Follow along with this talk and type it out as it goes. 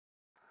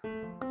This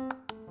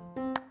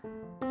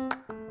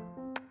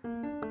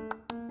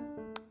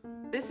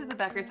is the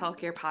Becker's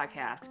Healthcare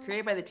Podcast,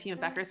 created by the team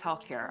at Becker's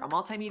Healthcare, a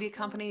multimedia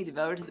company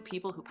devoted to the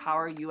people who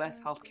power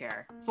U.S.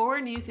 healthcare. 4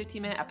 new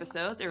 15-minute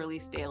episodes are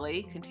released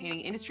daily,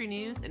 containing industry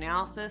news,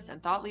 analysis,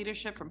 and thought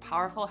leadership from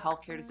powerful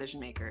healthcare decision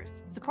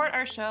makers. Support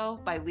our show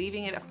by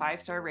leaving it a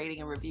 5-star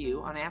rating and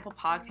review on Apple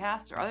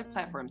Podcasts or other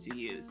platforms you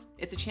use.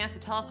 It's a chance to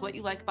tell us what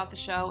you like about the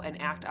show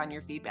and act on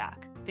your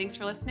feedback. Thanks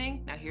for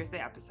listening. Now here's the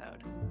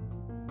episode.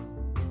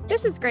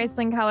 This is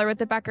Gracelyn Keller with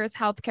the Becker's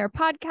Healthcare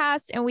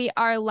Podcast, and we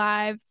are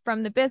live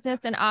from the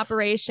business and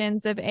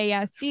operations of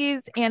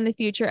ASCs and the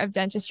future of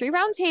dentistry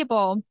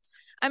roundtable.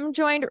 I'm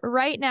joined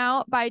right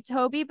now by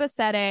Tobi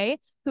Bosede,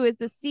 who is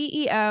the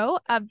CEO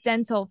of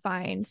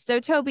DentalFynd.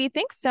 So Tobi,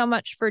 thanks so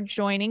much for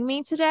joining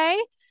me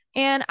today.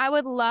 And I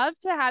would love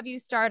to have you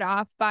start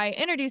off by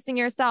introducing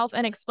yourself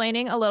and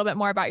explaining a little bit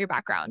more about your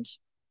background.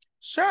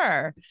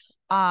 Sure.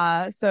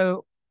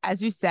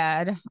 As you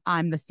said,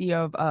 I'm the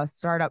CEO of a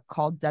startup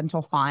called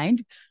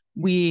DentalFynd.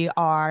 We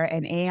are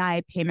an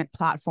AI payment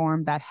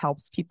platform that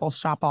helps people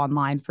shop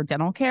online for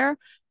dental care.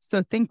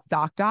 So think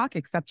ZocDoc,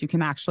 except you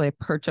can actually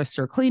purchase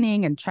your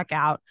cleaning and check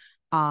out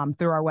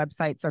through our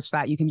website, such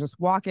that you can just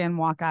walk in,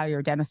 walk out of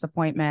your dentist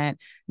appointment,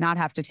 not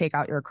have to take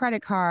out your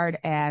credit card,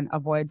 and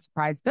avoid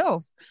surprise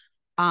bills.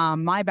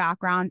 My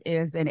background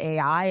is in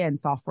AI and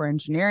software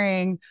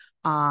engineering.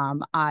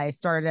 I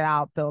started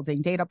out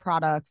building data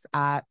products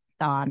at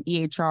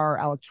EHR,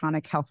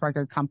 electronic health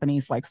record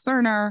companies like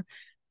Cerner,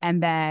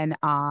 and then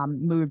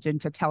moved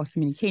into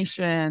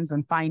telecommunications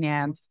and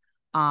finance,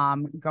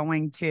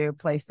 going to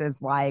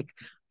places like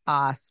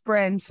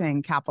Sprint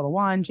and Capital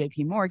One,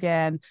 JP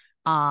Morgan,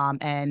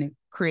 and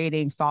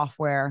creating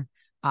software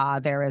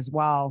there as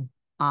well.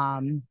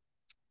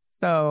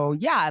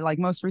 Like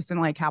most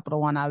recently at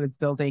Capital One, I was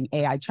building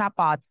AI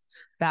chatbots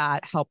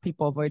that help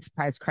people avoid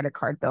surprise credit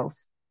card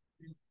bills.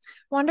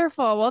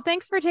 Wonderful. Well,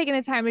 thanks for taking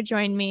the time to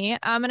join me.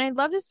 And I'd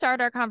love to start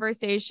our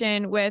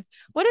conversation with,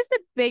 what is the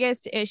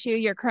biggest issue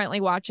you're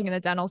currently watching in the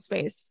dental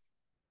space?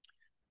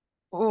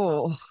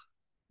 Oh,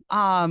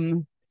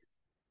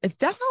 it's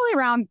definitely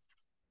around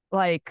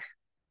like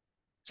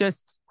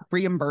just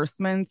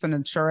reimbursements and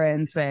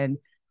insurance and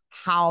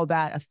how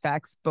that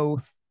affects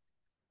both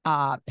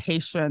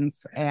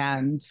patients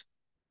and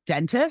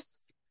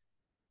dentists,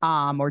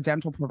 or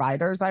dental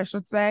providers, I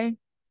should say.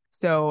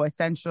 So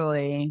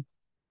essentially,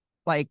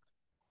 like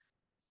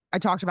I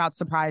talked about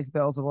surprise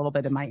bills a little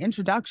bit in my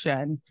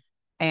introduction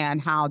and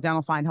how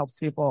DentalFynd helps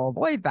people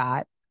avoid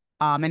that.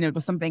 And it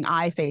was something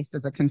I faced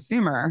as a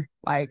consumer.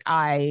 Like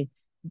I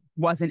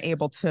wasn't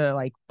able to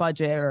like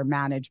budget or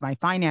manage my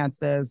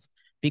finances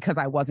because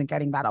I wasn't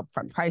getting that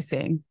upfront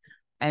pricing.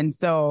 And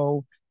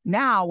so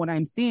now what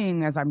I'm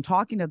seeing as I'm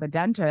talking to the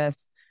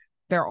dentists,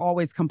 they're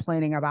always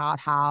complaining about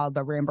how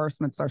the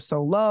reimbursements are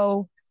so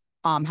low,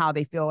 how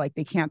they feel like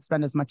they can't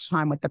spend as much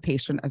time with the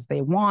patient as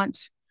they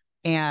want.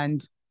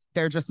 And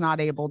they're just not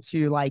able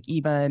to like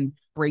even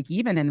break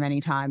even in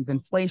many times.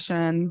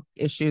 Inflation,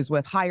 issues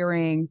with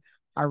hiring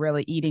are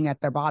really eating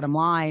at their bottom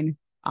line,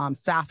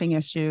 staffing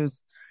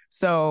issues.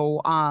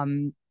 So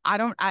I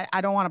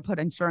don't want to put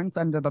insurance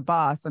under the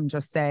bus. I'm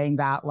just saying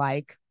that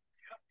like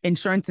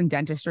insurance in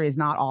dentistry is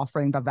not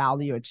offering the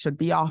value it should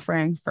be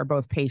offering for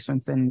both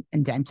patients and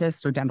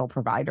dentists or dental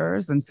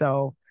providers. And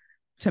so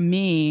to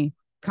me,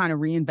 kind of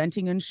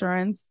reinventing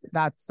insurance,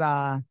 that's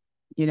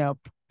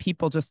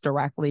people just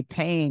directly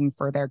paying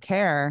for their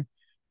care,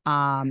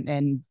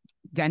 and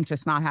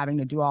dentists not having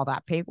to do all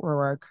that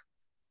paperwork,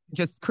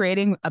 just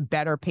creating a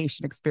better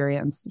patient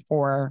experience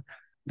for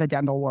the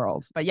dental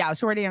world. But yeah,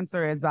 short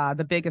answer is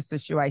the biggest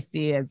issue I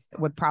see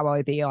would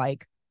probably be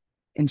like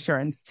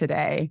insurance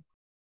today.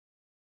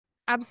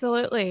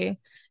 Absolutely.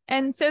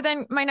 And so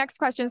then my next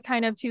question is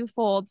kind of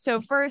twofold.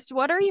 So first,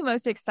 what are you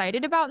most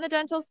excited about in the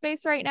dental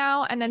space right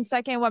now? And then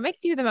second, what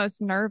makes you the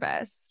most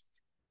nervous?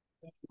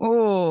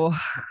 Oh,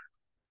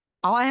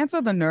 I'll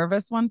answer the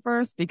nervous one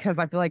first because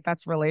I feel like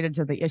that's related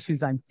to the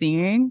issues I'm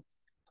seeing.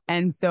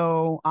 And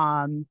so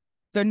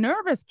the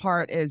nervous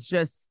part is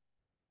just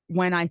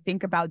when I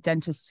think about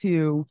dentists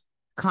who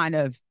kind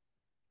of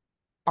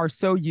are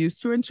so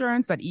used to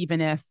insurance that even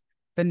if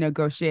the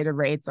negotiated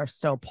rates are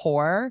still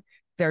poor,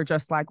 they're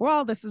just like,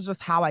 well, this is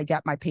just how I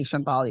get my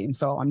patient volume.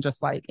 So I'm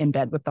just like in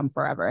bed with them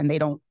forever. And they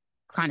don't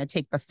kind of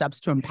take the steps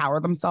to empower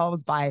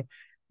themselves by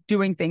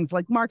doing things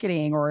like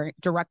marketing or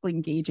directly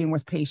engaging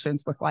with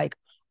patients with like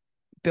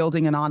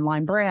building an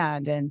online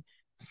brand. And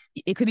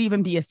it could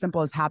even be as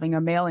simple as having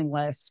a mailing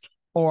list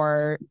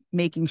or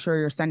making sure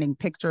you're sending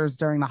pictures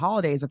during the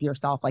holidays of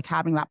yourself, like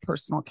having that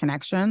personal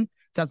connection.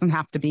 Doesn't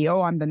have to be,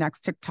 oh, I'm the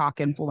next TikTok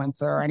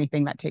influencer or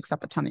anything that takes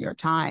up a ton of your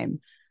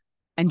time.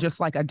 And just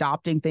like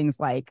adopting things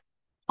like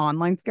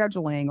online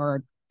scheduling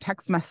or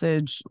text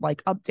message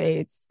like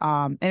updates.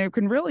 And it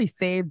can really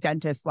save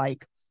dentists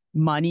like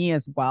money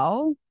as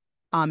well.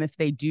 If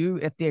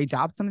they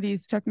adopt some of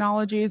these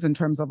technologies in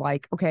terms of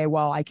like, okay,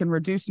 well, I can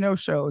reduce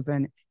no-shows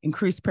and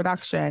increase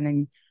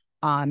production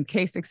and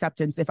case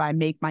acceptance if I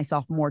make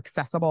myself more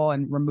accessible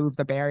and remove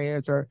the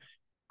barriers or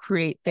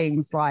create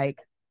things like,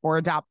 or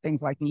adopt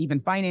things like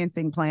even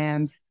financing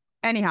plans.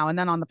 Anyhow, and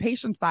then on the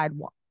patient side,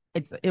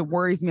 it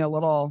worries me a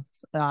little,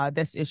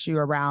 this issue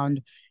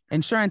around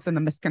insurance and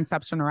the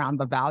misconception around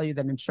the value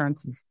that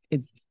insurance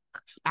is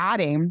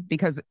adding,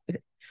 because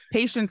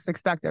patients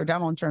expect their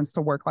dental insurance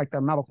to work like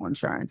their medical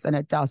insurance, and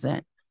it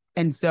doesn't.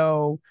 And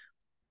so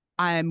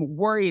I'm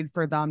worried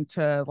for them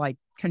to like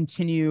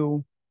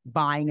continue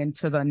buying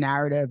into the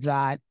narrative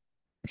that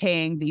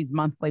paying these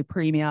monthly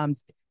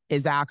premiums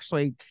is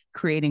actually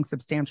creating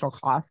substantial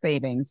cost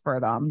savings for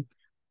them,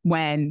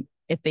 when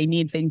if they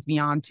need things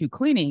beyond 2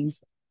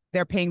 cleanings,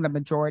 they're paying the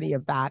majority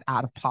of that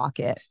out of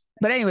pocket.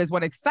 But anyways,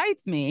 what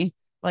excites me,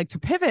 like to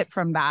pivot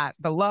from that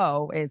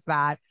below, is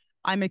that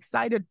I'm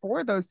excited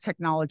for those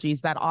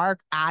technologies that are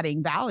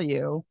adding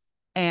value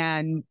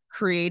and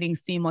creating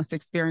seamless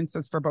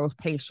experiences for both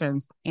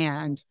patients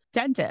and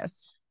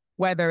dentists,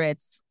 whether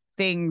it's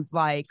things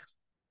like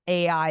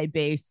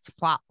AI-based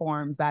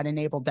platforms that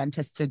enable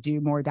dentists to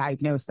do more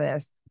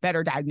diagnosis,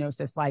 better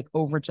diagnosis, like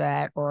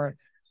Overjet or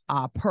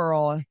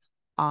Pearl,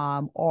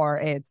 or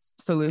it's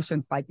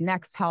solutions like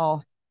Next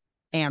Health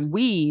and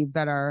Weave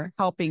that are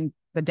helping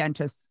the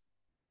dentists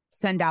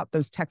send out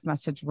those text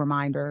message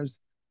reminders,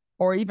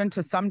 or even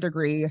to some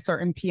degree,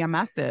 certain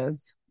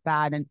PMSs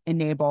that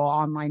enable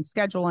online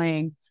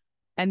scheduling.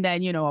 And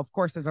then, you know, of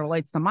course, as it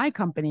relates to my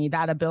company,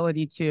 that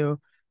ability to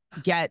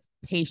get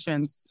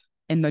patients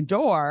in the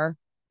door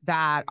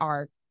that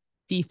are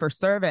fee for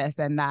service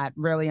and that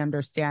really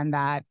understand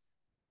that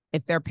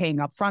if they're paying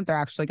up front, they're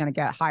actually going to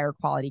get higher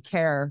quality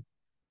care.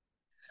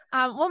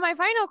 Well, my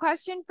final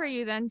question for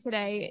you then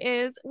today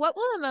is, what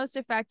will the most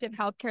effective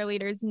healthcare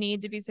leaders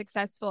need to be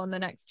successful in the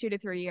next 2 to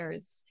 3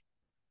 years?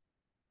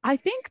 I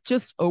think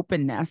just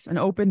openness, an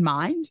open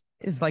mind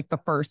is like the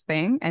first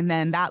thing. And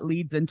then that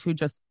leads into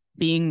just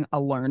being a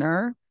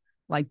learner,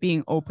 like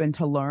being open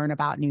to learn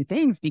about new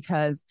things,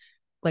 because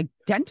like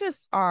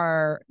dentists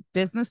are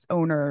business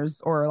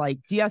owners or like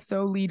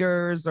DSO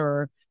leaders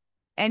or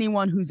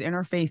anyone who's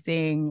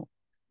interfacing,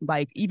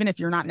 like even if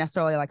you're not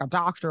necessarily like a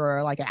doctor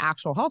or like an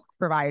actual health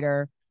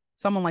provider,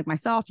 someone like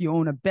myself, you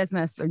own a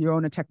business or you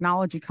own a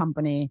technology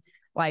company.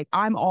 Like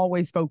I'm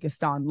always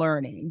focused on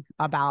learning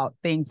about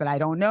things that I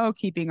don't know,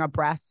 keeping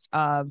abreast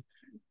of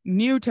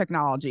new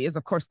technologies.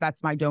 Of course,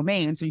 that's my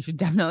domain. So you should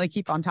definitely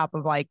keep on top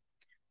of like,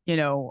 you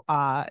know,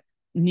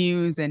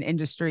 news and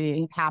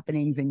industry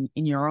happenings in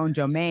your own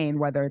domain,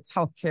 whether it's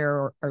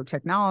healthcare or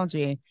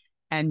technology,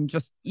 and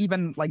just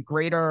even like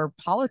greater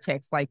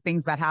politics, like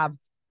things that have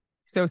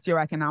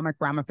socioeconomic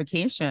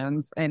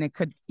ramifications. And it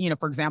could, you know,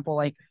 for example,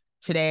 like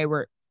today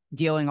we're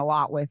dealing a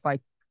lot with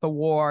like the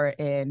war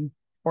in,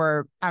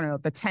 or I don't know,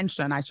 the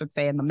tension, I should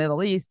say, in the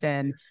Middle East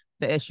and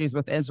the issues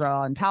with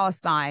Israel and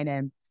Palestine.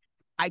 And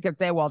I could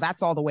say, well,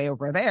 that's all the way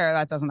over there.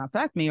 That doesn't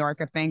affect me. Or I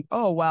could think,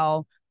 oh,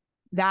 well,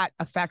 that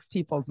affects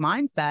people's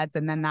mindsets.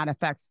 And then that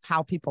affects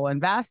how people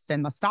invest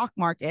in the stock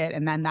market.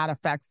 And then that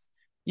affects,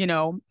 you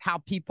know, how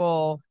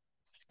people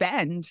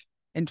spend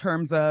in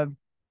terms of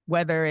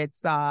whether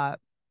it's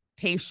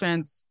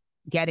patients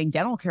getting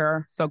dental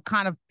care. So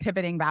kind of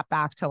pivoting that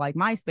back to like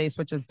my space,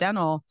 which is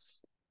dental,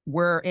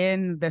 we're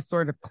in this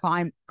sort of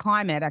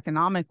climate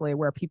economically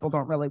where people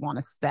don't really want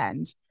to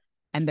spend.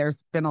 And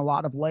there's been a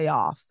lot of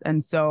layoffs.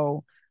 And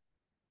so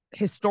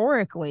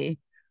historically,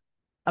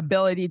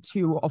 ability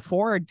to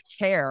afford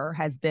care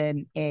has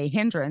been a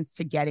hindrance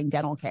to getting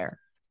dental care.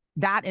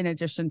 That in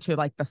addition to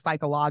like the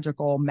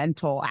psychological,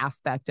 mental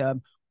aspect of,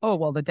 oh,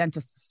 well, the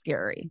dentist is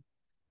scary.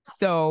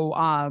 So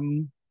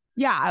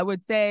yeah, I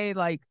would say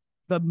like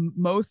the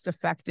most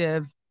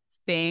effective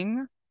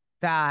thing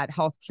that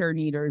healthcare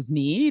leaders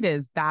need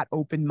is that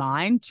open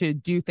mind to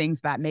do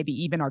things that maybe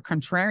even are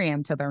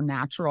contrarian to their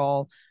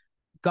natural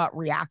gut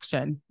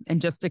reaction, and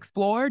just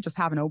explore, just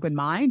have an open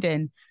mind.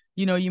 And,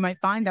 you know, you might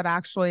find that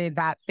actually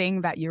that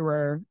thing that you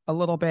were a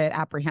little bit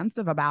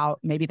apprehensive about,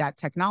 maybe that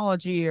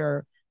technology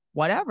or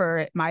whatever,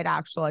 it might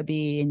actually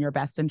be in your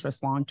best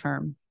interest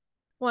long-term.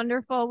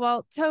 Wonderful.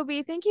 Well,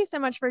 Tobi, thank you so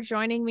much for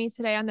joining me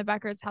today on the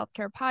Becker's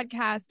Healthcare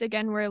Podcast.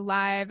 Again, we're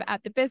live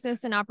at the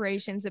Business and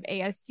Operations of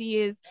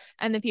ASCs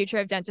and the Future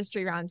of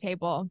Dentistry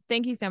Roundtable.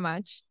 Thank you so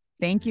much.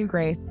 Thank you,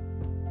 Grace.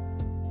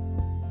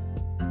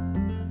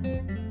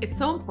 It's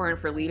so important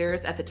for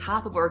leaders at the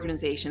top of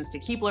organizations to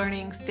keep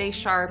learning, stay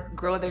sharp,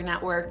 grow their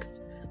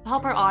networks. To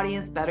help our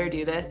audience better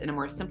do this in a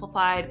more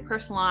simplified,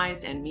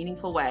 personalized, and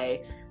meaningful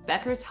way,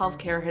 Becker's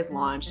Healthcare has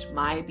launched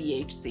My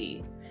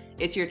BHC.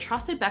 It's your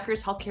trusted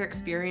Becker's Healthcare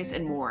experience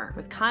and more,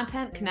 with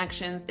content,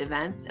 connections,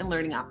 events, and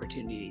learning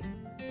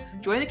opportunities.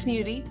 Join the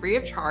community free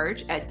of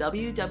charge at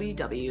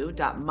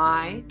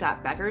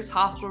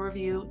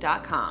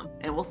www.my.beckershospitalreview.com,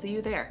 and we'll see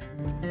you there.